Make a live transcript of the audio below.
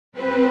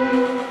Here's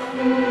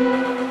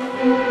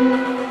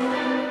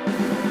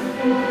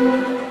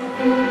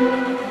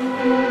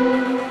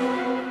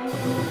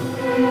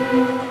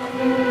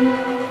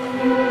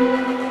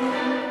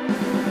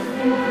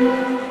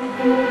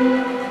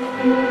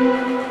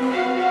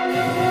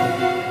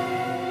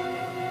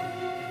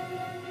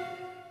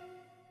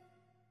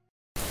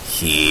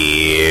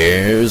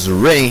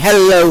Ring.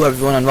 Hello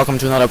everyone and welcome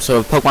to another episode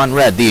of Pokemon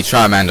Red, the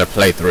Charmander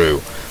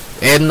playthrough.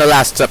 In the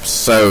last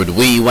episode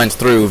we went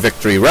through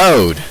Victory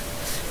Road.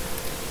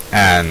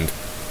 And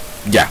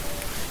yeah.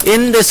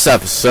 In this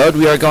episode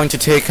we are going to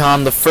take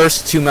on the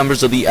first two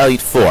members of the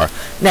Elite Four.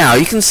 Now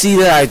you can see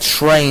that I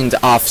trained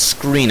off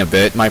screen a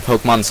bit. My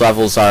Pokemon's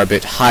levels are a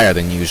bit higher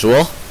than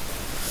usual.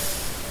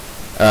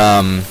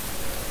 Yeah.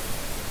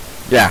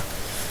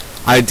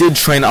 I did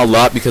train a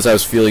lot because I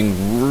was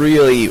feeling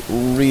really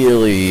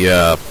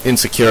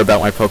insecure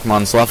about my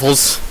Pokemon's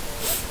levels.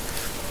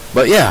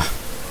 But yeah.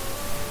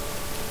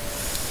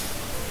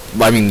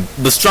 I mean,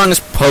 the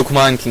strongest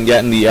Pokemon can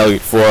get in the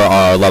Elite Four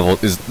are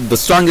the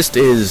strongest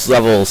is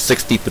level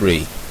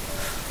 63.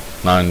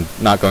 I'm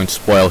not going to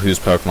spoil whose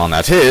Pokemon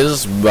that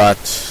is, but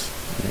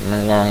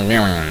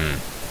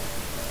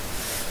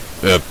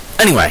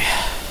anyway,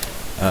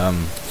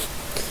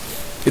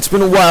 it's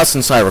been a while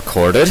since I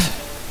recorded.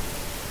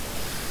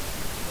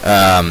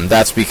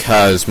 That's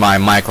because my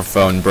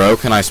microphone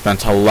broke and I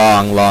spent a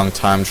long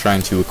time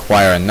trying to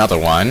acquire another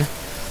one.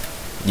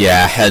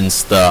 Yeah,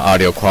 hence the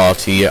audio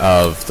quality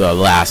of the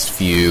last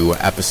few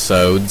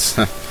episodes.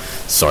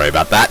 Sorry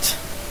about that.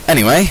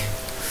 Anyway,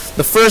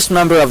 the first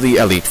member of the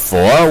Elite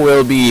Four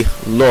will be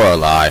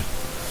Lorelei.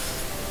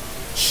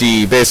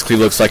 She basically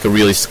looks like a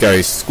really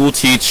scary school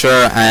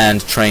teacher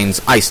and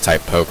trains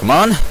Ice-type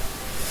Pokemon.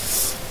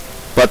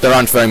 But there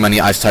aren't very many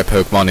Ice-type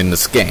Pokemon in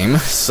this game,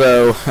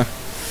 so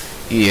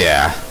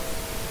yeah.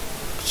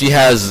 She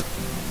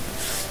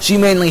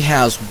mainly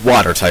has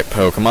Water-type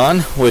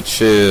Pokemon,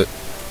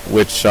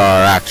 which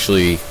are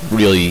actually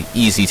really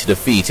easy to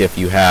defeat if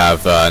you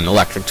have an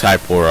Electric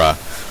type or a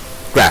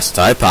Grass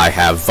type. I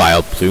have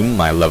Vileplume,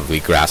 my lovely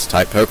Grass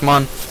type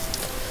Pokemon.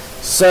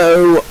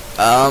 So,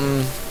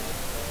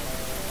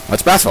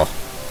 let's battle.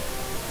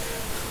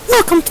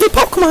 Welcome to the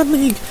Pokemon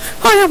League.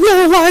 I am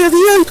Lorelei of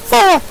the Elite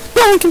Four.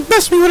 No one can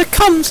best me when it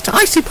comes to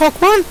icy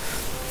Pokemon.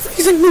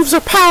 Freezing moves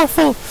are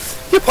powerful.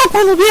 Your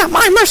Pokemon will be at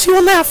my mercy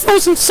when they are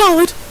frozen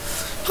solid.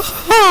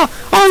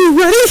 Are you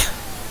ready?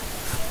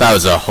 That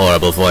was a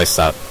horrible voice.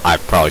 I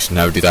probably should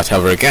never do that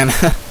ever again.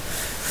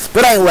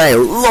 But anyway,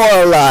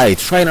 Lorelei,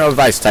 trainer of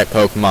Ice-type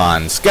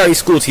Pokemon, scary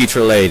school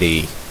teacher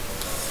lady.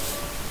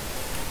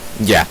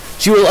 Yeah,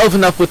 she will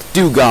open up with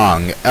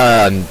Dugong,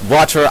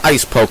 Water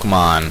Ice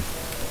Pokemon.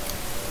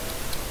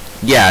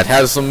 Yeah, it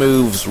has the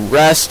moves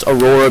Rest,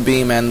 Aurora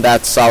Beam, and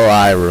that's all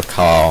I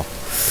recall.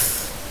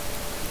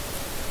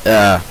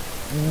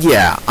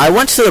 Yeah, I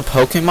went to the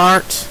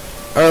Pokemart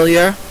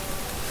earlier,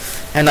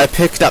 and I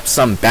picked up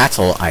some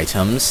battle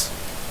items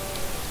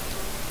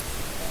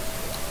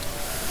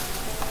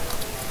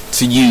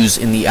to use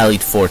in the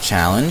Elite Four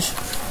challenge.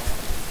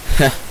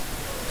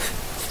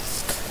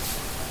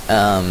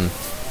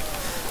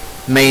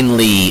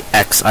 Mainly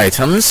X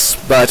items,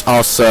 but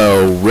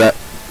also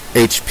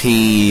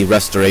HP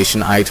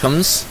restoration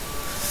items.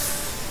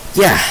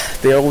 Yeah,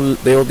 they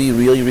will be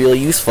really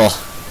useful.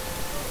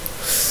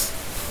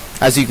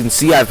 As you can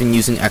see, I've been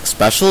using X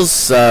specials,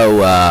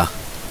 so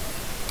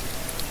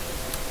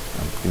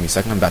give me a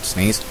second, I'm about to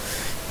sneeze.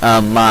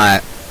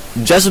 My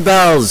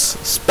Jezebel's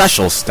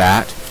special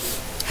stat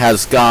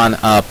has gone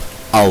up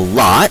a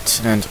lot,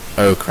 and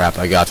oh crap,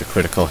 I got a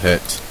critical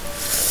hit.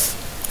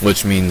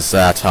 Which means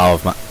that all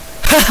of my...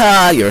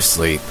 Haha, you're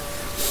asleep.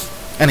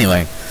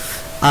 Anyway,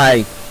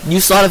 I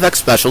use a lot of X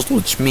specials,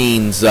 which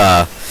means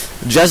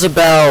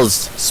Jezebel's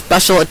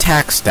special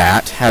attack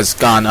stat has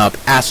gone up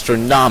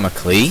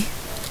astronomically.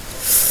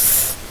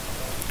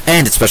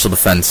 And its special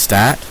defense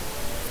stat.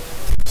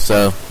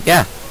 So,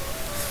 yeah.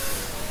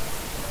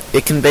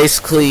 It can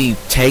basically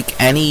take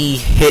any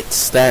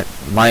hits that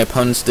my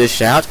opponents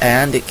dish out,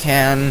 and it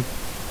can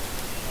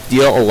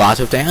deal a lot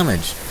of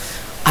damage.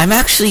 I'm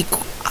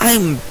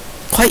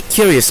quite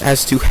curious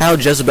as to how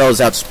Jezebel is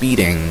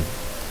outspeeding.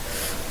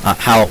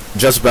 How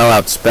Jezebel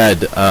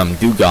outsped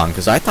Dugong,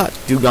 because I thought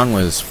Dugong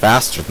was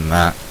faster than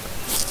that.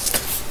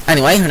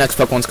 Anyway, her next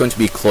Pokemon's going to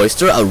be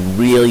Cloyster, a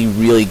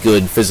really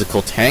good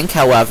physical tank.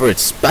 However,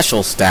 its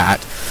special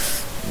stat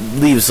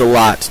leaves a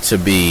lot to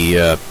be...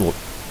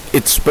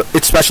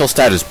 its special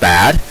stat is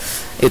bad.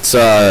 It's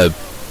a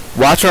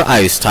Water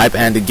Ice type,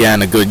 and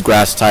again, a good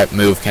Grass type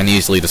move can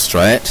easily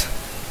destroy it.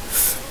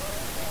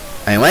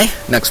 Anyway,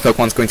 next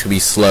Pokemon's going to be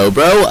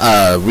Slowbro,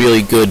 a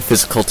really good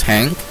physical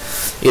tank.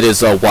 It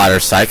is a Water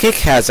Psychic,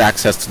 has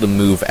access to the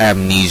move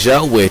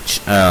Amnesia,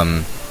 which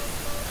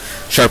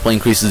sharply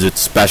increases its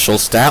special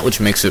stat,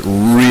 which makes it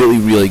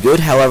really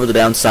good. However, the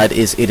downside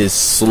is it is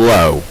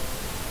slow.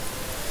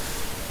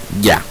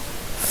 Yeah.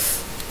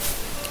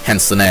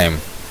 Hence the name.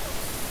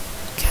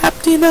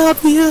 Captain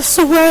Obvious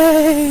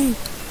away!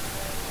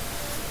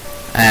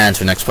 And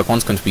her next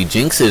Pokemon's going to be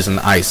Jinx. It is an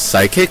Ice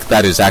Psychic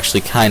that is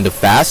actually kind of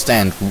fast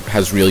and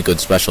has really good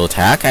special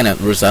attack, and it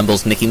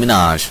resembles Nicki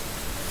Minaj.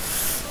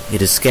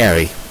 It is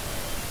scary.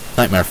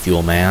 Nightmare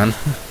Fuel, man.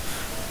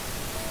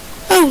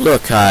 Oh,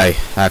 look, I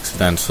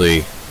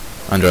accidentally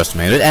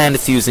underestimated, and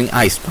it's using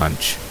Ice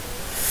Punch.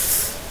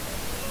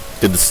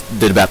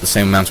 Did about the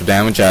same amount of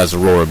damage as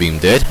Aurora Beam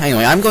did.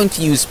 Anyway, I'm going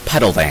to use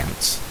Petal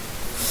Dance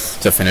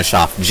to finish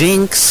off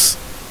Jinx.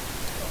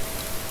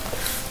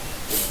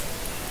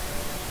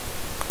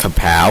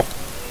 Kapow.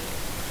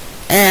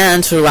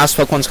 And her last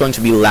Pokemon's going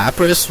to be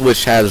Lapras,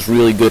 which has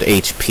really good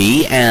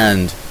HP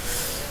and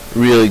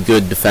really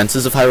good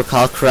defenses, if I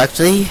recall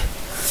correctly.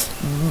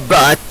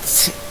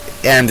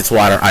 And it's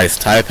Water Ice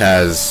type,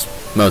 as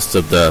most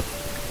of the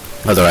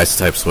other Ice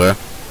types were.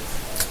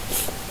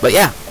 But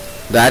yeah,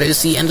 that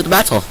is the end of the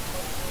battle.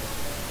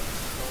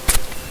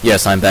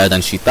 Yes, I'm better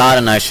than she thought,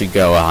 and I should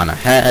go on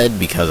ahead,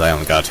 because I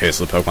only got a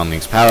taste of the Pokemon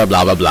Link's power,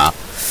 blah blah blah.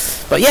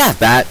 But yeah,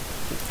 that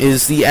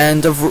is the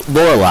end of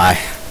Lorelei.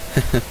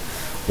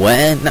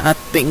 When I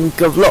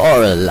think of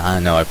Lorelei...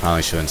 No, I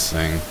probably shouldn't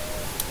sing.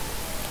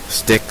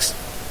 Sticks.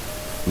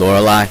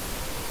 Lorelei.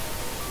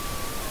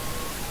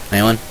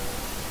 Anyone?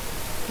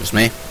 Just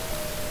me?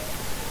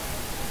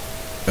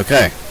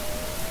 Okay.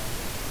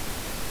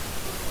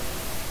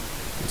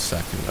 1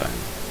 second, I'm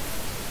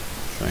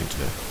trying to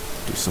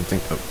do something.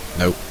 Oh,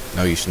 no.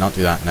 No, you should not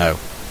do that, no.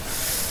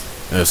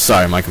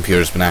 Sorry, my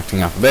computer's been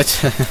acting up a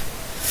bit.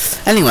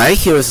 Anyway,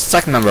 here is the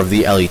second member of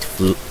the Elite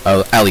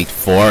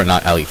Four,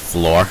 not Elite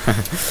Floor.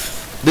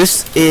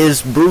 This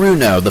is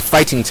Bruno, the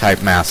Fighting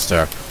type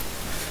Master.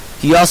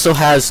 He also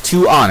has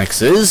 2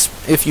 Onyxes.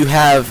 If you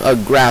have a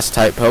Grass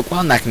type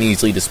Pokemon, that can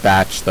easily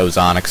dispatch those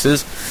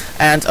Onyxes,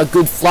 and a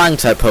good Flying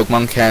type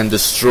Pokemon can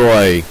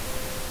destroy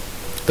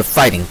the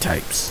Fighting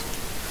types.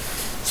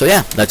 So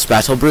yeah, let's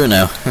battle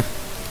Bruno.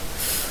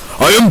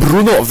 I am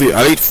Bruno of the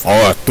Elite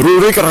Four.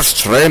 Through rigorous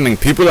training,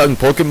 people and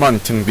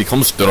Pokemon can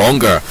become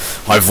stronger.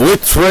 I've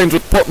weight trained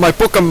with my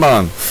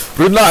Pokemon.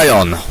 Rely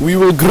on. We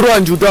will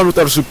grind you down with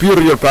our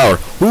superior power.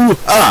 Ooh,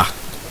 ah!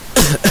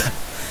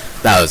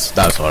 That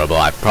was horrible.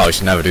 I probably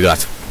should never do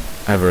that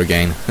ever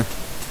again.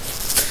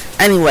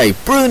 Anyway,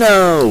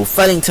 Bruno,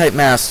 Fighting type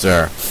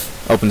Master,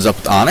 opens up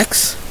with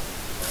Onix.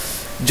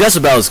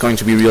 Jezebel is going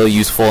to be really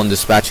useful in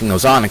dispatching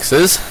those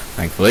Onyxes,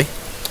 thankfully.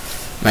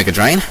 Mega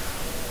Drain.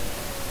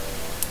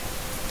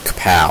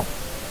 Kapow.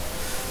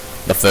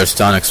 The first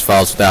Onix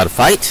falls without a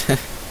fight.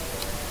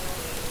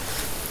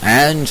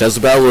 And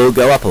Jezebel will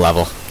go up a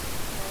level.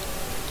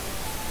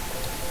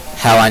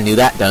 How I knew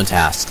that, don't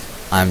ask.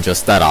 I'm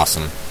just that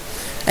awesome.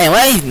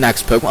 Anyway,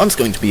 next Pokemon's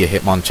going to be a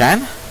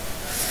Hitmonchan.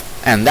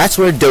 And that's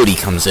where Dodie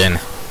comes in.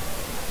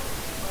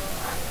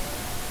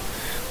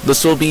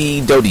 This will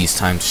be Dodie's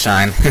time to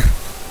shine.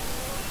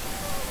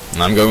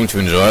 I'm going to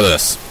enjoy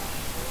this.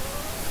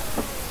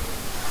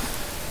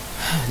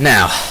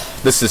 Now,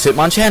 this is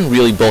Hitmonchan,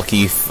 really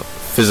bulky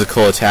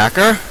physical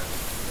attacker.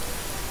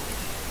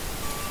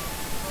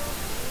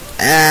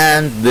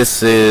 And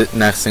this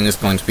next thing is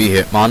going to be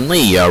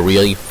Hitmonlee, a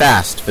really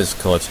fast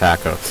physical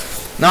attacker.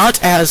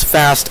 Not as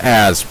fast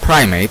as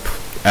Primeape,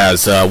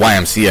 as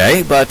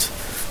YMCA, but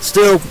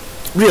still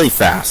really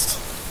fast.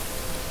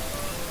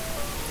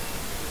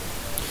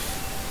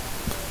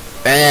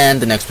 And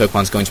the next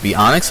Pokemon's going to be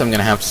Onix. I'm going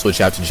to have to switch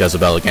out to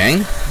Jezebel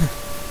again.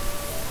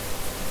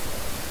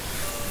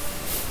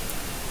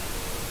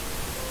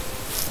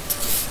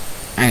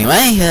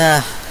 Anyway,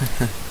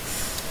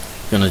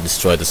 gonna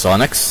destroy the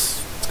Onix.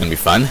 It's gonna be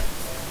fun.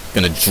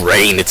 Gonna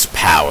drain its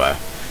power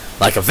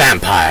like a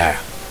vampire.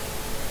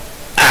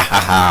 Ah ha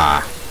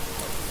ha!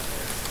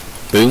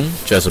 Boom!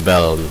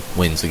 Jezebel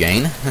wins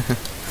again.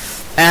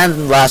 And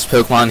the last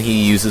Pokemon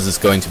he uses is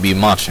going to be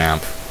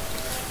Machamp.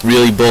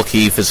 Really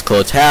bulky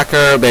physical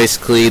attacker,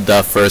 basically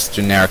the first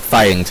generic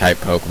fighting type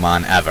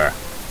Pokemon ever.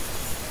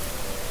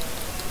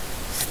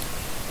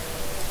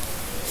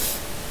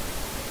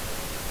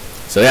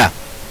 So yeah.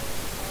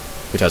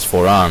 Which has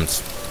 4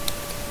 arms.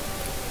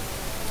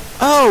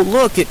 Oh,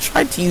 look, it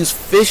tried to use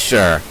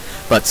Fissure,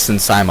 but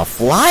since I'm a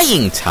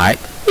flying type,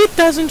 it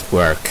doesn't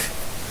work.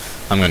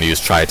 I'm going to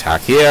use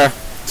Tri-Attack here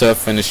to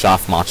finish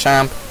off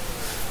Machamp.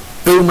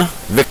 Boom,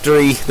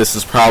 victory. This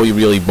is probably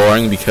really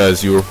boring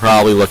because you were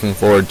probably looking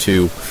forward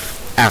to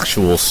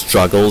actual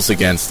struggles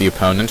against the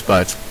opponent,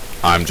 but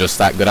I'm just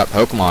that good at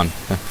Pokemon.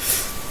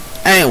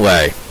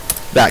 Anyway,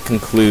 that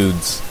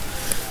concludes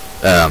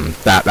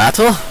that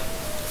battle.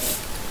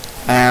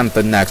 And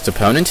the next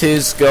opponent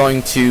is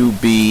going to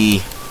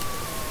be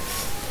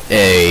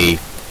a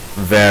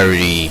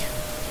very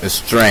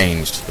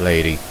estranged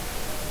lady.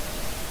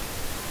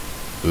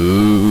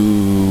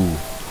 Ooh,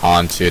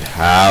 haunted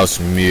house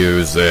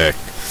music.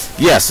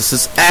 Yes, this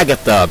is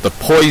Agatha, the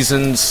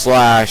poison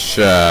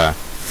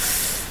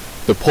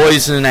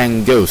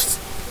and ghost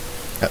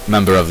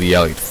member of the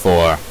Elite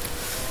Four.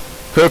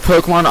 Her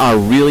Pokemon are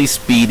really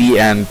speedy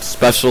and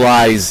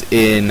specialize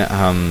in,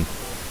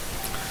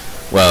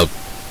 well,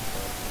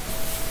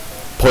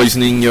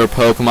 poisoning your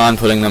Pokemon,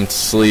 putting them to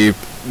sleep.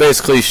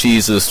 Basically,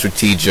 she's a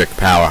strategic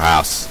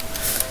powerhouse.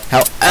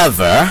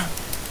 However,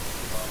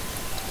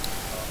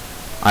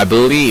 I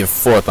believe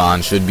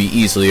Forthon should be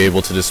easily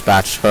able to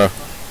dispatch her.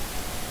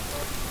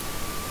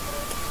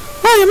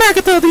 I am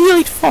Agatha the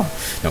Elite Four.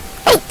 No,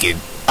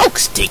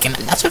 Oak's taken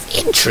a lot of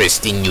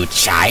interest in you,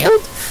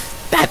 child.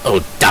 That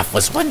old duff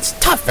was once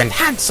tough and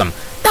handsome.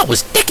 That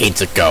was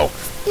decades ago.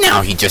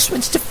 Now he just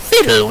wants to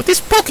fiddle with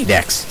his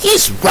Pokédex.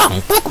 He's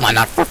wrong. Pokemon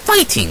are for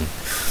fighting.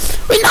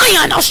 When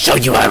I'll show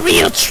you how a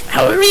real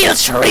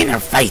trainer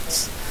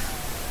fights.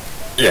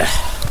 Yeah.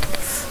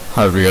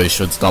 I really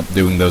should stop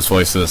doing those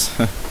voices.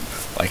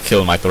 Like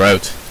kill my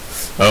throat.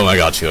 Oh my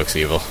god, she looks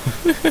evil.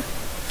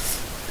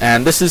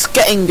 And this is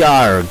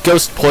Gengar.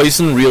 Ghost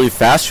Poison, really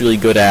fast, really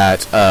good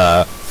at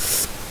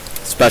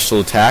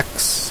special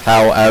attacks.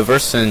 However,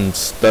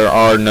 since there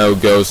are no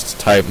ghost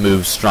type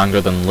moves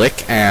stronger than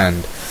Lick,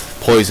 and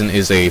Poison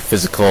is a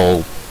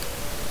physical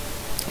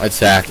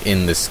attack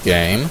in this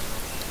game,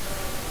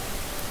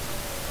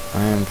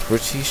 I am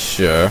pretty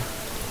sure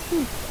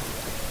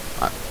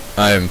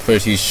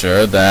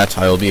that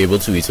I will be able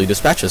to easily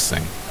dispatch this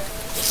thing.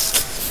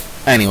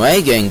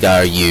 Anyway,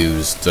 Gengar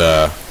used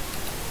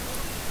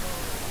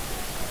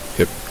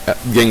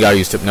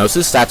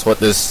Hypnosis. That's what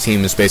this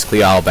team is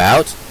basically all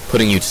about.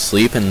 Putting you to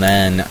sleep and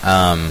then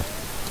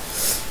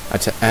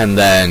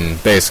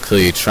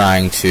basically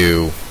trying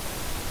to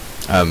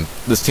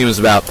this team is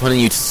about putting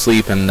you to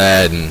sleep and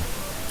then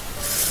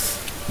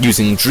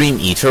using Dream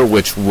Eater,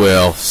 which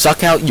will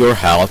suck out your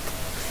health.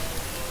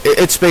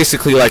 It's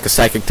basically like a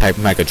psychic type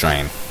Mega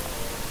Drain.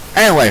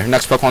 Anyway, her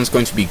next Pokemon is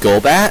going to be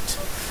Golbat.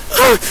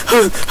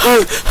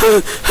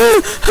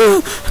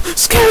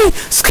 Scary!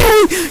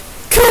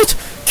 Kill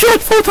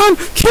it, Photon!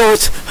 Kill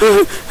it!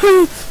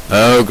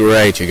 Oh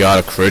great, you got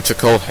a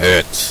critical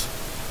hit.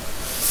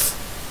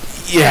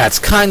 Yeah, it's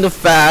kind of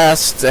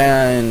fast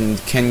and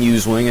can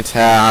use Wing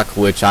Attack,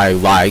 which I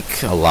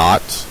like a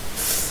lot.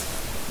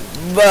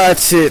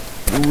 But it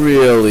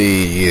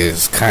really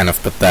is kind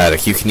of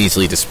pathetic. You can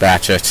easily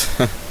dispatch it.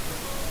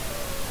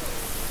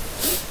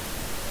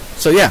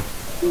 So yeah.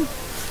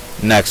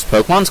 Next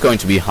Pokemon's going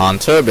to be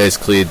Haunter,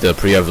 basically the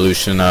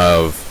pre-evolution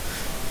of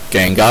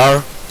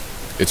Gengar.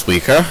 It's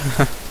weaker.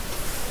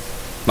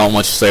 Not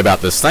much to say about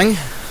this thing.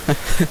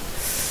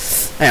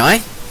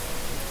 Anyway.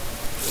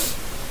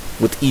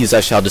 With ease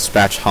I shall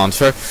dispatch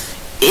Haunter.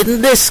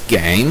 In this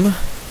game,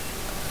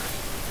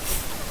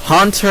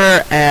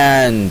 Haunter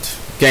and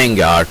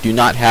Gengar do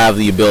not have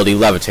the ability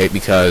Levitate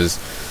because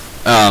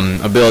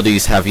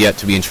abilities have yet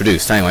to be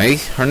introduced. Anyway,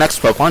 her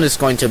next Pokemon is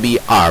going to be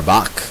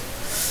Arbok,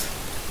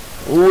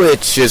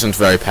 which isn't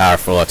very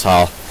powerful at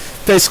all.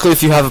 Basically,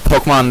 if you have a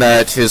Pokemon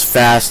that is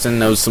fast and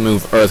knows the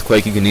move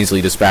Earthquake, you can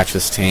easily dispatch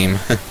this team.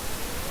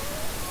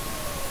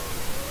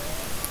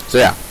 So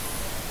yeah,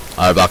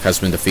 Arbok has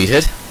been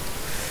defeated.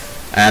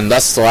 And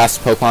thus the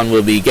last Pokemon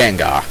will be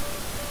Gengar.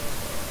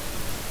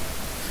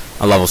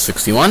 A level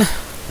 61,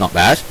 not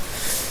bad.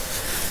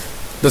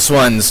 This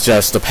one's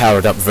just a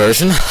powered up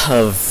version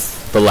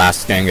of the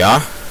last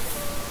Gengar.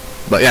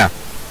 But yeah,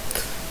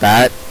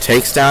 that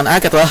takes down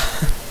Agatha.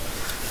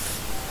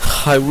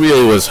 I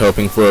really was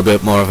hoping for a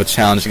bit more of a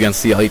challenge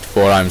against the Elite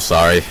Four, I'm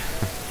sorry.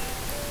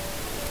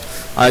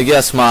 I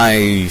guess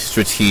my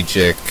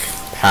strategic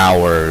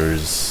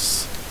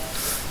powers,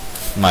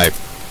 my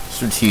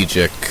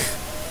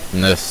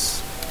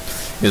strategicness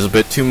is a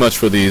bit too much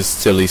for these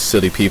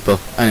silly people.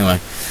 Anyway,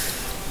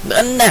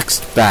 the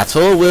next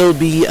battle will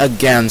be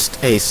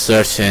against a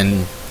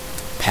certain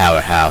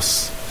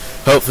powerhouse.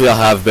 Hopefully I'll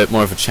have a bit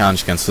more of a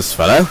challenge against this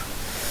fellow.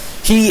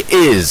 He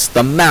is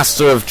the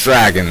Master of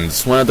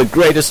Dragons, one of the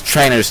greatest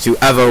trainers to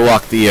ever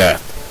walk the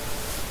earth.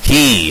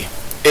 He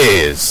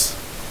is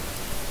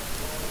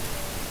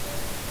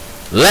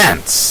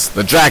Lance,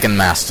 the Dragon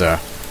Master.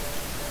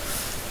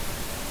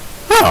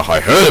 Oh, I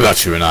heard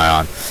about you,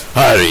 Ion.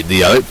 I lead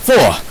the Elite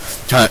Four.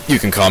 You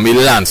can call me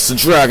Lance, the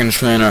Dragon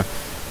Trainer.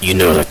 You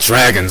know that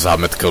dragons are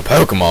mythical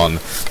Pokemon.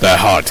 They're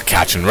hard to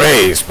catch and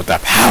raise, but their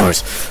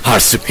powers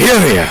are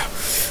superior.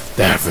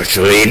 They're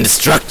virtually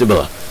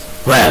indestructible.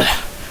 Well,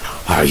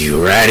 are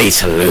you ready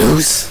to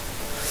lose?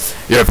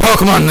 Your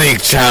Pokemon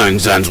League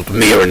challenge ends with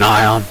me or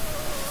Ion.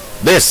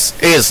 This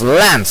is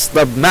Lance,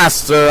 the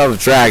Master of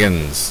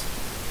Dragons.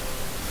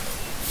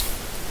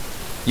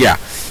 Yeah,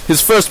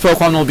 his first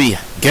Pokemon will be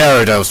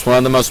Gyarados, one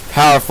of the most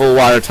powerful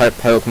Water-type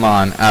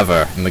Pokemon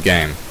ever in the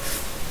game.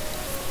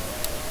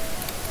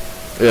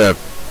 Yeah,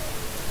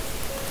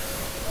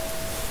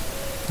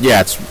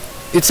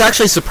 it's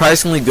actually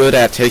surprisingly good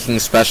at taking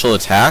special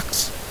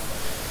attacks,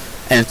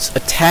 and its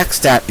attack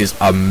stat is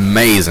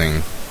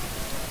amazing.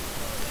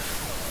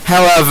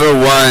 However,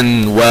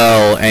 one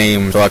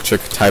well-aimed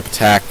electric-type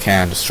attack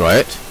can destroy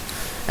it.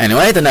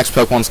 Anyway, the next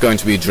Pokemon's going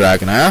to be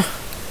Dragonair.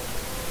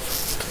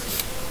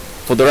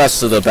 For the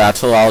rest of the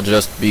battle, I'll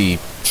just be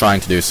trying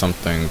to do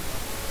something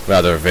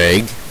rather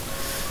vague.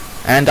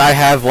 And I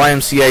have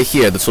YMCA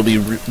here. This will be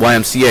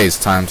YMCA's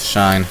time to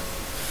shine.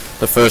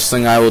 The first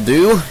thing I will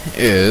do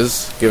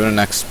is give it an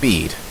X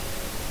speed.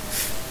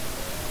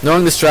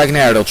 Knowing this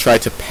Dragonair, it'll try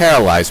to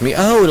paralyze me.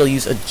 Oh, it'll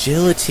use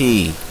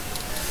Agility.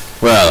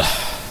 Well,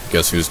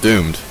 Guess who's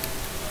doomed?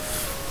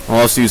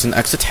 I'll also use an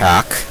X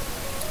attack.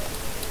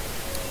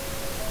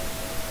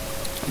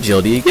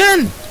 Agility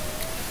again.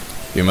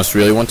 You must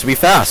really want to be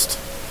fast.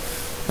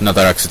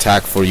 Another X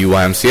attack for you,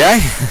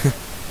 YMCA.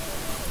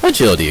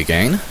 Agility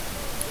again.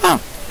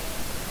 Oh.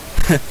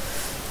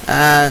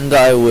 And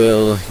I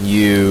will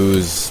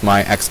use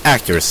my X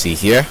accuracy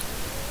here.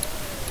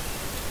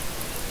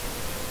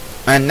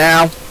 And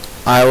now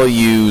I will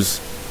use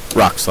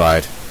Rock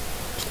Slide.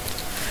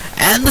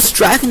 And this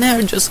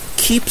Dragonair just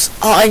keeps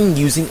on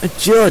using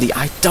agility.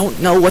 I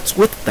don't know what's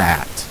with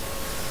that.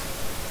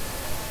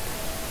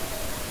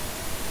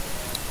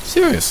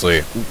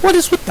 Seriously, What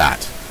is with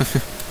that?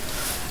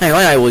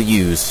 Anyway, I will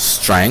use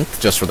Strength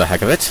just for the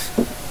heck of it.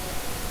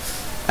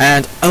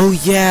 And, oh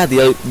yeah,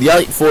 the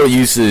Elite Four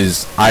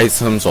uses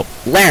items, well,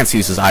 Lance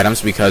uses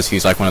items because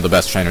he's like one of the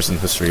best trainers in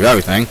the history of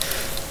everything.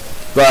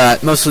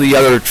 But most of the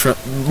other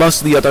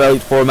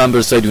Elite Four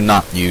members, they do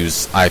not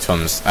use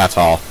items at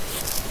all.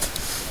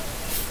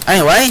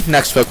 Anyway,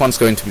 next Pokemon's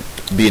going to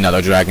be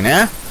another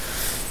Dragonair.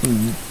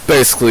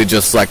 Basically,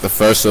 just like the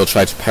first, it'll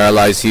try to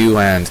paralyze you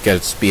and get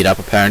its speed up,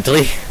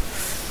 apparently.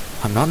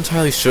 I'm not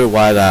entirely sure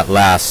why that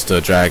last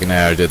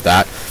Dragonair did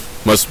that.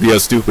 Must be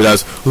as stupid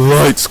as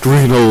Light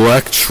Screen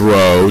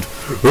Electrode.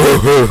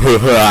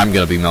 I'm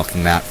gonna be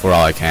milking that for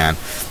all I can.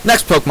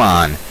 Next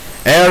Pokemon,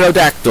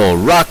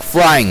 Aerodactyl, rock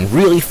flying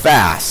really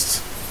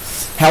fast.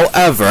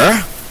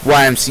 However,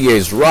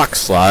 YMCA's Rock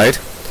Slide,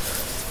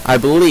 I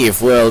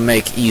believe, will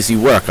make easy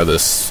work of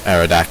this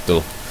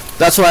Aerodactyl.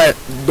 That's why,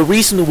 the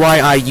reason why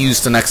I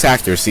used an X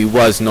accuracy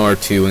was in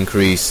order to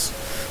increase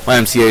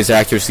YMCA's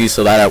accuracy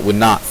so that it would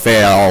not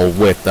fail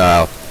with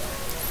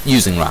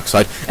using Rock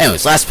Slide.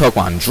 Anyways, last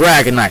Pokemon,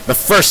 Dragonite, the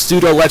first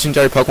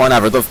pseudo-legendary Pokemon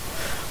ever, the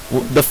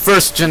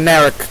first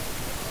generic,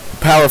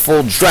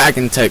 powerful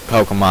Dragon-type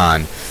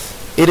Pokemon.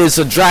 It is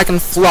a dragon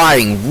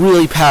flying,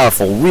 really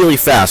powerful, really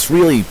fast,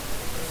 really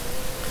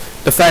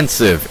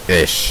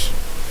defensive-ish.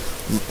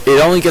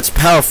 It only gets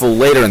powerful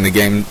later in the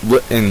game,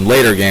 in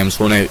later games,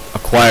 when it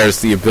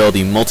acquires the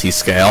ability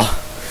Multiscale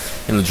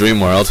in the Dream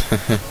World.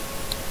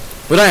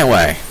 But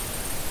anyway,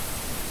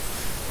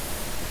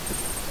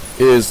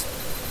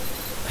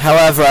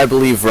 however, I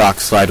believe Rock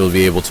Slide will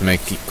be able to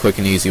make quick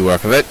and easy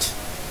work of it.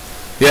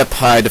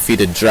 Yep, I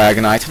defeated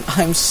Dragonite, and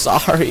I'm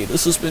sorry,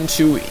 this has been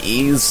too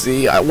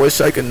easy. I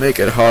wish I could make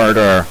it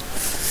harder.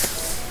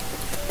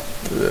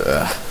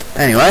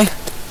 Anyway,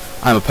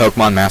 I'm a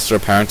Pokemon Master,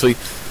 apparently.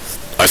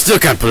 I still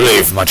can't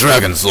believe my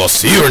dragons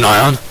lost to you,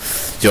 Renion.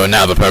 You're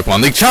now the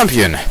Pokemon League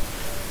champion.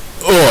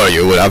 Or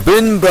you would have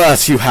been,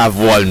 but you have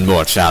one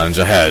more challenge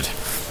ahead.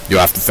 You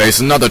have to face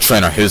another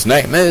trainer. His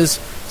name is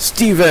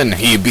Steven.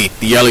 He beat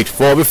the Elite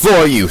Four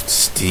before you,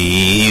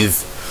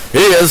 Steve. He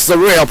is the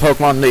real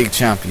Pokemon League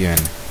champion.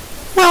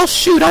 Well,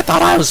 shoot, I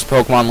thought I was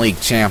Pokemon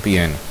League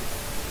champion.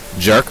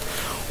 Jerk.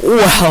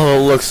 Well,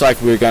 it looks like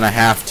we're gonna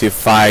have to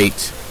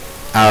fight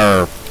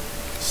our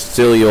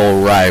still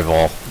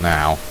rival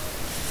now.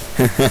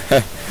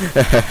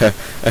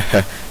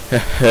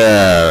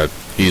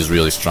 He's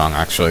really strong,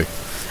 actually.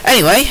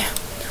 Anyway,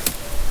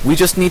 we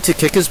just need to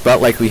kick his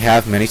butt like we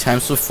have many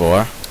times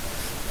before.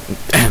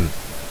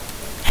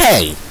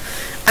 Hey,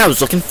 I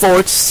was looking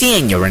forward to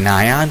seeing you,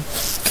 Renion.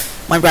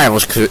 My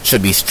rivals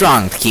should be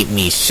strong to keep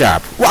me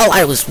sharp. While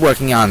I was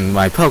working on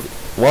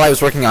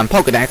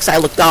Pokedex, I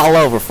looked all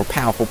over for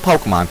powerful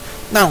Pokemon.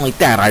 Not only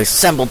that, I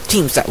assembled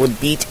teams that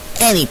would beat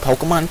any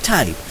Pokemon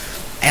type.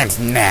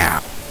 And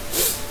now,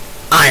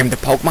 I'm the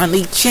Pokemon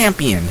League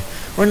champion.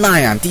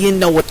 Renion, do you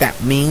know what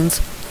that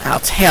means? I'll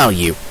tell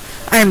you.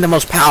 I am the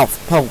most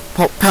powerful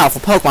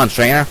Pokemon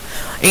trainer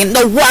in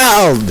the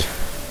world!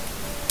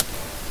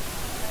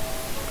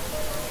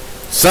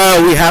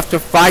 So, we have to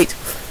fight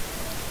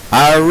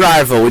our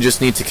rival. We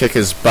just need to kick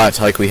his butt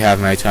like we have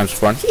many times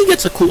before. And he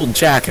gets a cool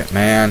jacket,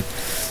 man.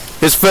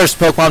 His first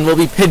Pokemon will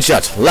be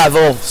Pidgeot,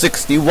 level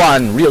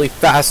 61, really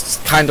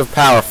fast, kind of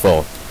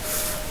powerful.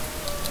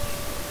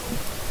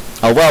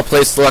 A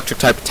well-placed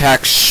electric-type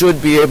attack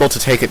should be able to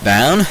take it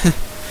down.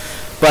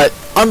 But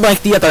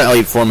unlike the other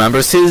Elite Four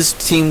members, his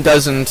team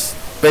doesn't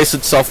base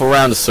itself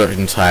around a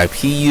certain type.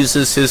 He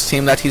uses his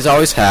team that he's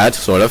always had,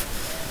 sort of.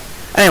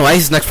 Anyway,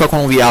 his next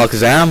Pokemon will be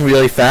Alakazam,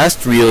 really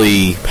fast,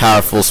 really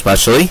powerful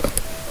especially.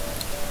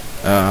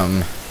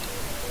 I'm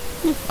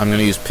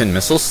gonna use Pin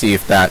Missile, see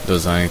if that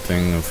does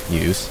anything of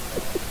use.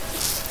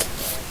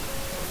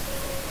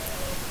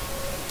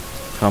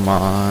 Come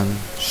on,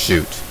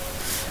 shoot.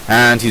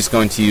 And he's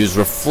going to use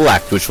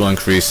Reflect, which will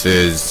increase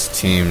his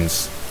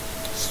team's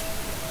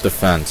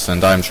defense,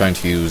 and I'm trying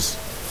to use,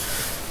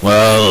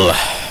 well,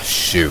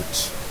 shoot.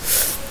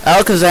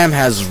 Alakazam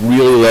has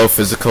really low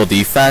physical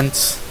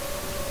defense.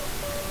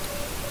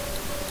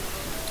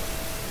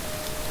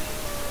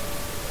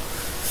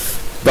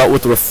 But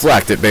with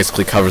Reflect, it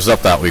basically covers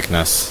up that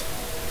weakness.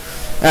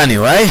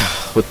 Anyway,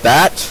 with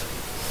that,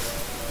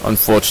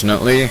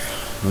 unfortunately,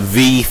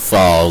 V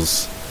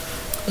falls.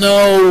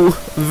 No,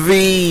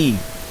 V!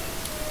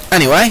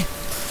 Anyway,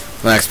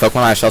 the next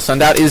Pokemon I shall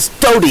send out is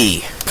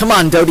Dodie! Come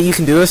on, Dodie, you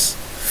can do this.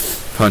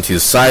 Opponent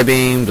uses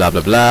Psybeam, blah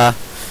blah blah.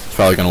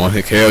 probably gonna want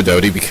to KO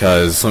Dodie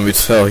because, let me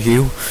tell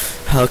you,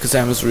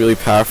 Alakazam is really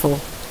powerful.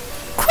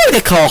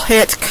 Critical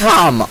hit,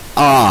 come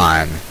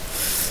on!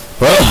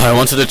 Well, I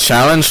wanted a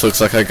challenge,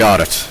 looks like I got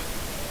it.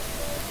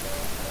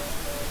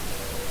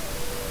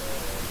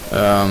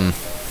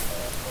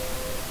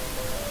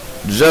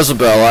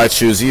 Jezebel, I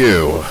choose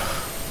you.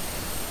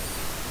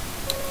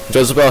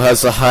 Jezebel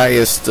has the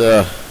highest,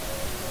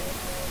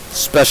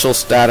 special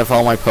stat of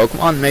all my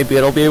Pokemon. Maybe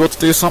it'll be able to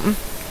do something.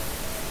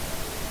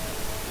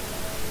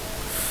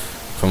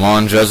 Come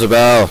on,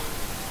 Jezebel.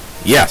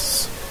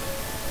 Yes.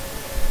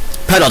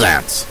 Pedal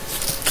Dance!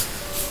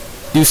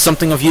 Do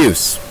something of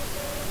use.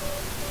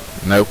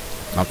 Nope,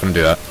 not gonna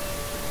do that.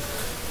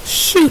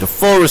 Shoot, a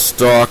Forest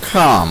Star,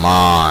 come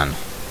on.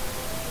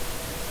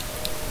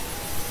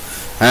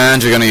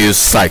 And you're gonna use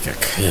Psychic.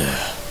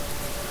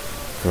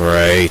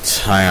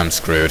 Great, I am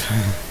screwed.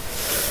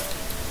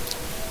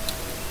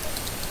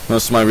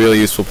 Most of my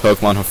really useful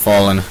Pokemon have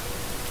fallen.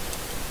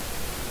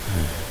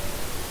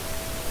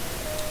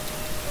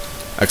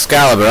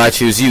 Excalibur, I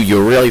choose you.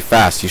 You're really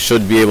fast. You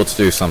should be able to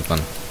do something.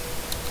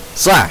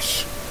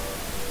 Slash!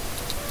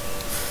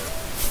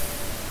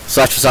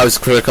 Slash was always a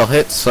critical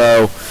hit,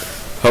 so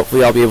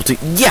hopefully I'll be able to...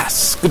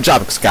 Yes! Good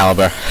job,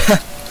 Excalibur.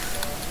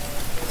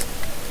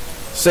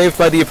 Saved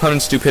by the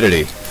opponent's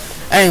stupidity.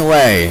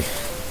 Anyway,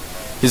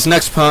 his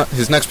next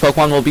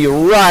Pokemon will be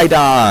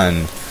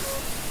Rhydon.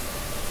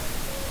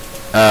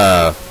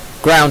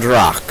 Ground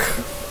Rock.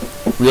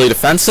 Really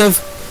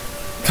defensive,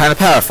 kind of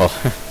powerful.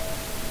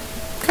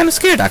 Kind of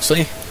scared,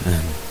 actually.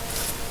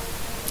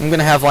 I'm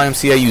gonna have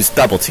YMCA use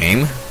Double Team.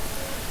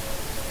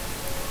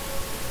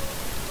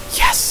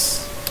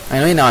 Yes! I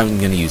know now I'm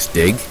gonna use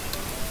Dig.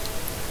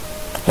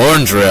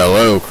 Horn Drill,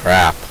 oh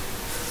crap.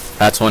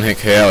 That's one hit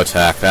KO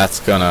attack. That's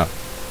gonna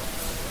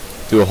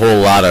do a whole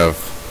lot of...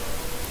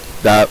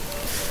 That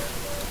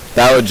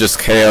would just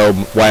KO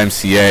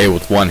YMCA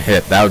with one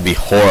hit. That would be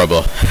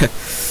horrible.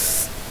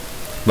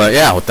 But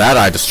yeah, with that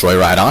I destroy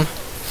Rhydon.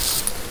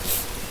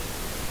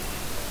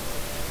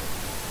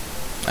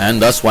 And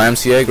thus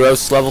YMCA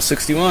grows to level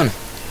 61.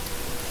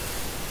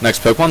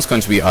 Next Pokemon's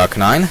going to be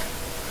Arcanine.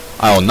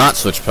 I will not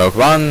switch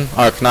Pokemon.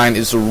 Arcanine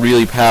is a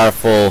really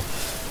powerful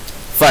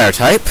fire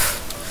type.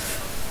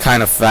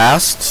 Kind of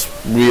fast.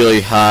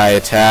 Really high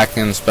attack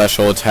and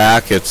special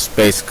attack. It's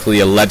basically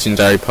a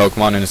legendary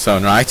Pokemon in its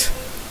own right.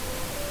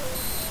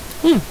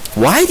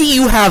 Why do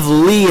you have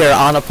Leer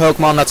on a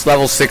Pokemon that's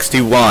level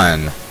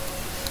 61?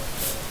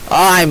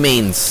 I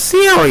mean,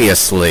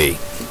 seriously.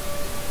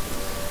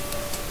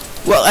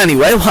 Well,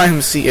 anyway,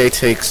 YMCA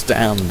takes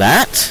down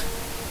that.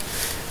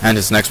 And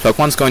his next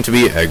Pokemon's going to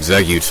be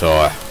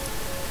Exeggutor.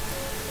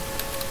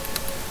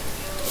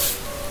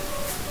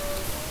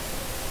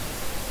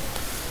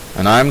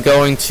 And I'm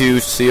going to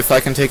see if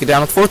I can take it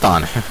down with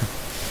Forthon.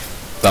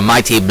 The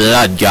mighty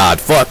blood god,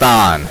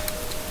 Forthon!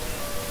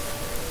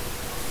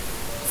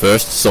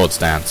 First, Sword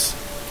Stance.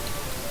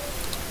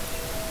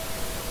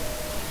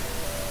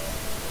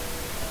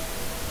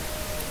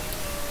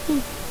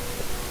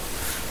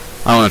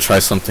 I want to try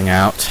something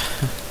out.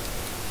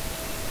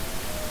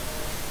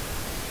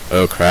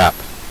 Oh crap.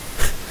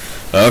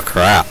 Oh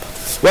crap.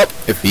 Well,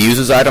 if he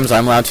uses items,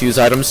 I'm allowed to use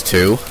items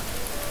too.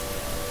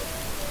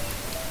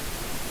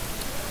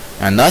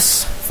 And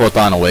thus,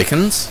 Forthon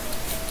awakens,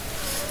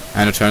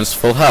 and returns to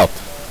full health.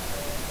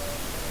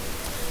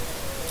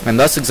 And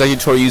thus,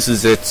 Exeggutor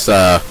uses its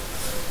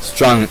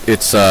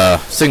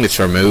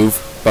signature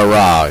move,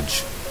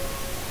 Barrage.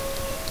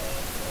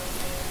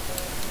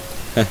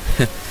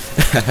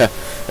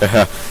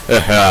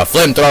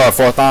 Flamethrower,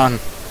 Forthon.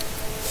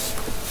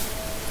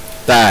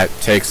 That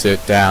takes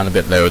it down a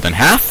bit lower than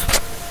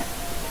half.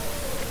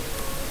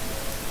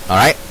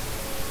 Alright.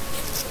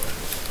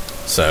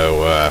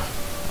 So,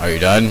 are you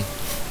done?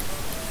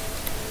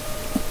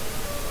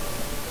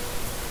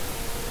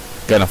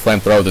 Gonna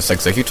flamethrow this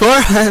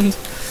Exeggutor, and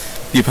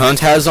the opponent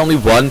has only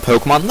one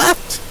Pokemon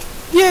left.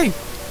 Yay!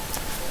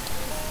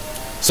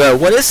 So,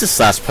 what is this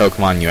last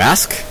Pokemon, you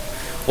ask?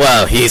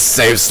 Well, he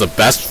saves the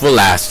best for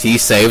last. He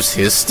saves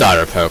his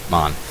starter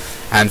Pokemon.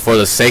 And for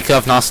the sake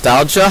of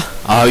nostalgia,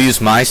 I'll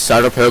use my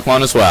starter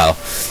Pokemon as well.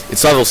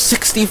 It's level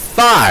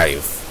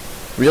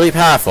 65. Really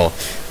powerful.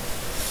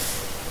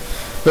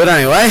 But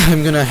anyway,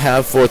 I'm gonna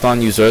have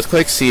Forthon use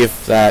Earthquake, see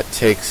if that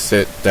takes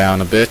it down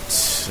a bit.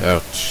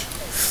 Ouch.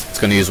 It's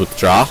gonna use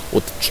Withdraw.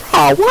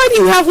 Withdraw? Why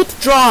do you have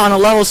Withdraw on a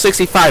level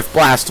 65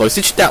 Blastoise?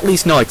 It should at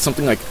least know, like,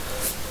 something like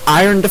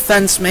Iron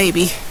Defense,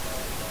 maybe?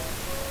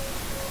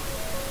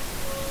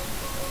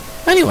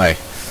 Anyway,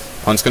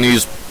 I'm just gonna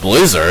use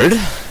Blizzard.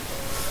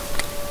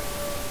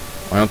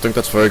 I don't think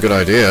that's a very good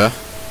idea,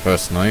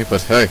 personally,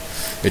 but hey,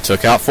 it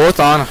took out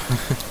Forthon.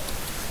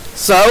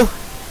 So,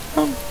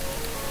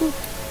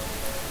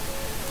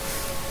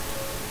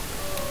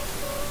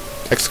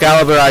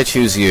 Excalibur, I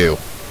choose you.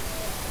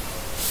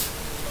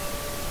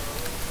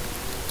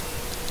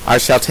 I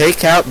shall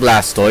take out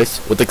Blastoise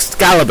with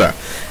Excalibur,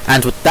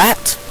 and with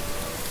that,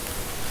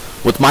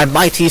 with my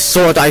mighty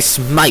sword I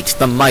smite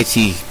the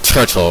mighty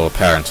turtle,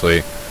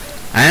 apparently.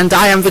 And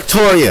I am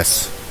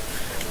victorious.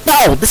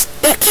 No,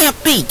 that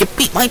can't be. You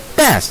beat my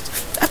best.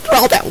 After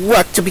all that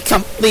work to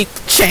become league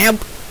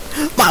champ,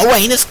 my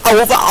reign is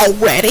over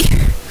already.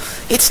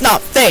 It's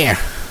not fair.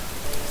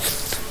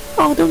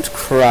 Oh, don't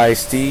cry,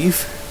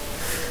 Steve.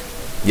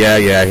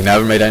 Yeah, he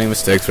never made any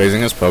mistakes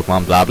raising his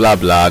Pokemon, blah blah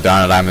blah.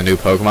 Darn it, I'm the new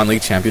Pokemon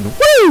League champion.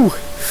 Woo!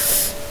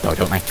 Though I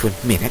don't like to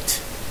admit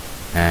it.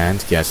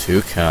 And guess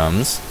who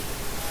comes?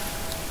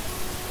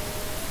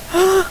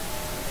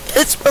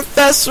 It's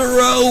Professor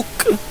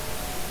Oak.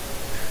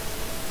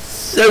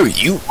 So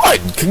you won!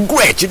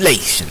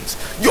 Congratulations!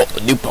 You're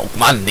the new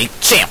Pokemon League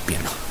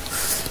champion!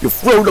 You've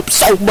grown up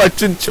so much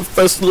since your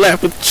first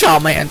lap with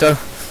Charmander.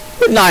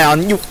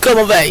 Nion, you've come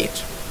of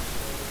age.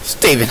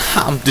 Steven,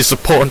 I'm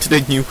disappointed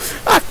in you.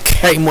 I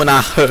came when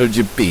I heard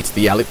you beat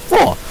the Elite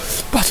Four,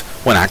 but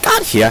when I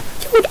got here,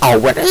 you had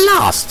already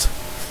lost.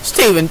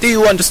 Steven, do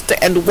you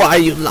understand why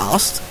you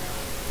lost?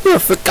 You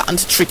have forgotten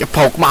to treat your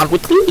Pokemon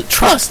with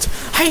trust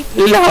and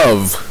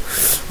love.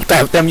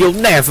 Without them, you'll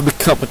never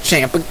become a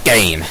champ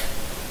again.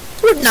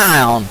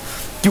 Nion,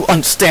 you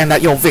understand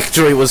that your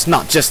victory was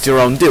not just your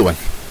own doing.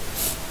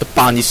 The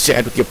bond you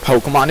shared with your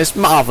Pokemon is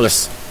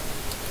marvelous.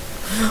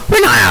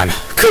 Nion,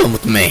 come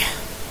with me.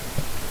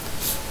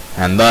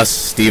 And thus,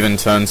 Steven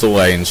turns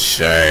away in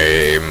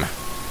shame.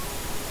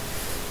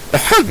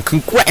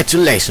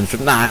 Congratulations,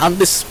 Nion.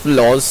 This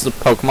floor is the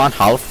Pokemon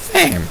Hall of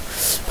Fame.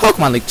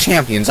 Pokemon League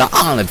champions are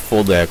honored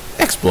for their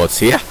exploits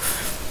here.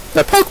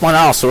 Their Pokemon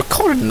are also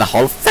recorded in the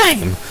Hall of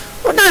Fame.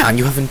 Nion,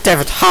 you have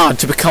endeavored hard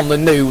to become the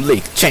new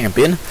League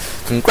champion.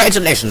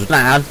 Congratulations,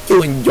 Nion.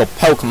 You and your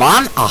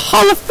Pokemon are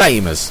Hall of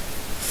Famers.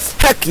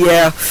 Heck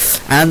yeah.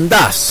 And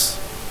thus,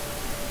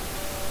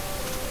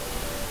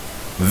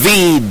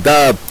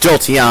 the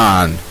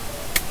Jolteon.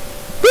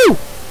 Woo!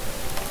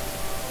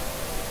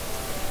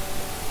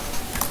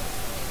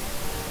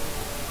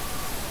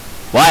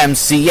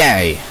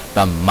 YMCA,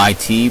 the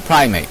Mighty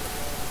Primate.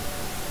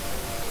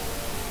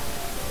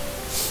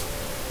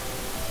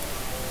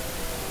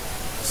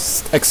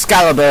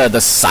 Excalibur the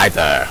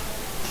Scyther.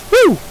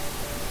 Woo!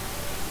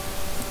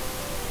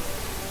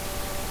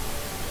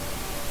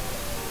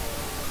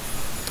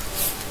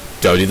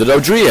 Dodie the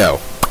Dodrio.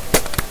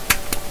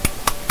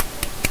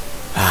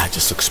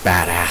 Just looks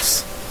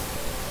badass.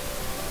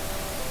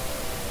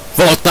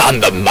 Volton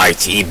the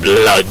Mighty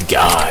Blood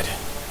God.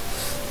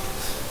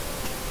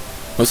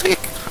 Looks kind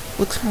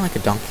of like a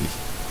donkey.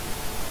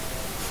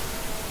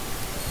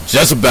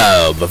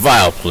 Jezebel the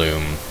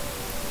Vileplume.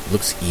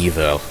 Looks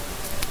evil.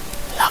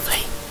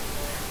 Lovely.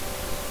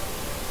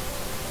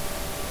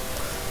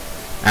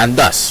 And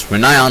thus,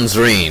 Renayon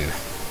Zreen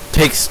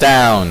takes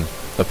down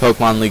the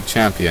Pokemon League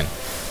champion.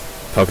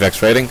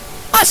 Pokedex rating?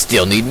 I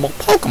still need more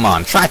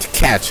Pokemon. Try to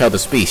catch other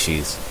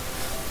species.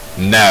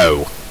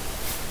 No.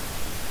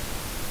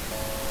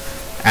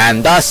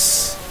 And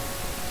thus,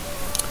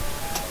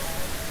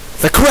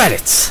 the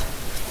credits.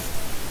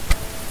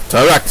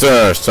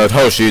 Director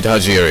Satoshi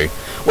Tajiri.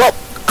 Well,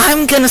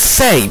 I'm gonna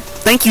say,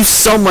 thank you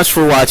so much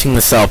for watching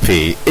this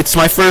LP. It's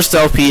my first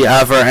LP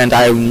ever, and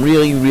I'm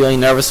really, really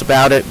nervous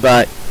about it,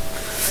 but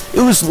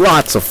it was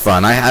lots of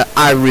fun.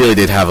 I really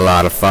did have a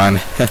lot of fun.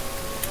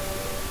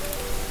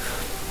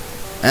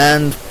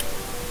 And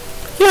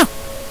yeah,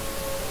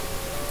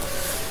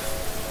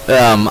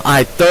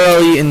 I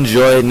thoroughly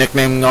enjoyed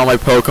nicknaming all my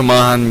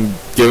Pokemon,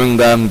 giving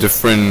them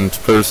different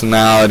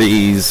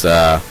personalities,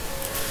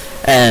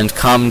 and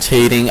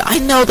commentating. I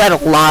know that a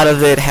lot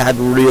of it had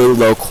really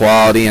low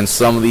quality, and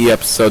some of the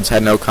episodes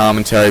had no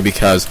commentary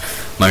because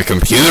my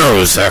computer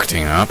was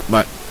acting up,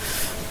 but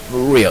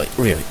really,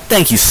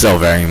 thank you so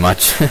very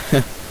much.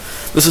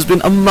 This has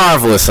been a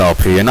marvelous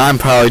LP, and I'm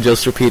probably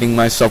just repeating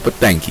myself, but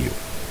thank you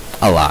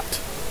a lot.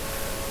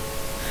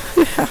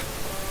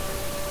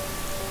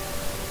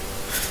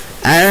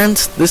 And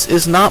this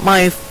is not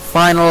my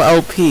final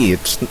LP.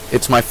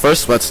 It's my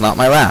first, but it's not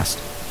my last.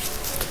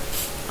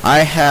 I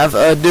have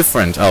a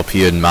different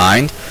LP in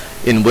mind,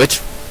 in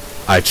which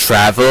I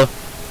travel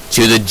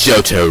to the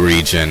Johto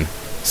region.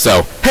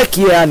 So, heck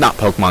yeah, not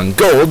Pokemon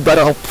Gold, but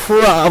I'll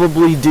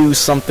probably do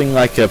something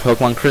like a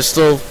Pokemon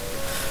Crystal,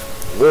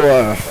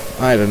 or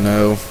I don't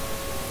know,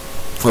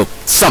 well,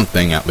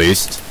 something at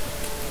least.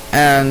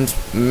 And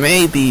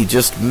maybe,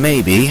 just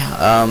maybe,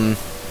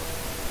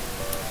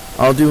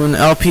 I'll do an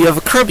LP of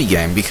a Kirby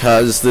game,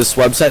 because this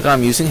website that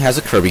I'm using has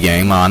a Kirby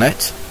game on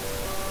it.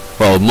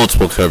 Well,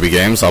 multiple Kirby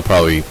games. I'll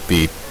probably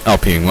be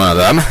LPing one of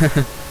them.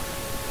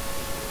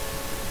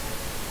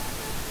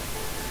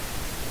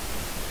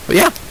 But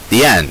yeah,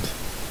 the end.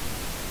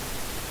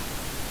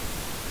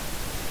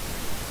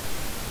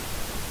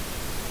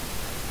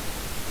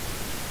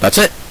 That's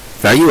it.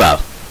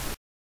 Farewell.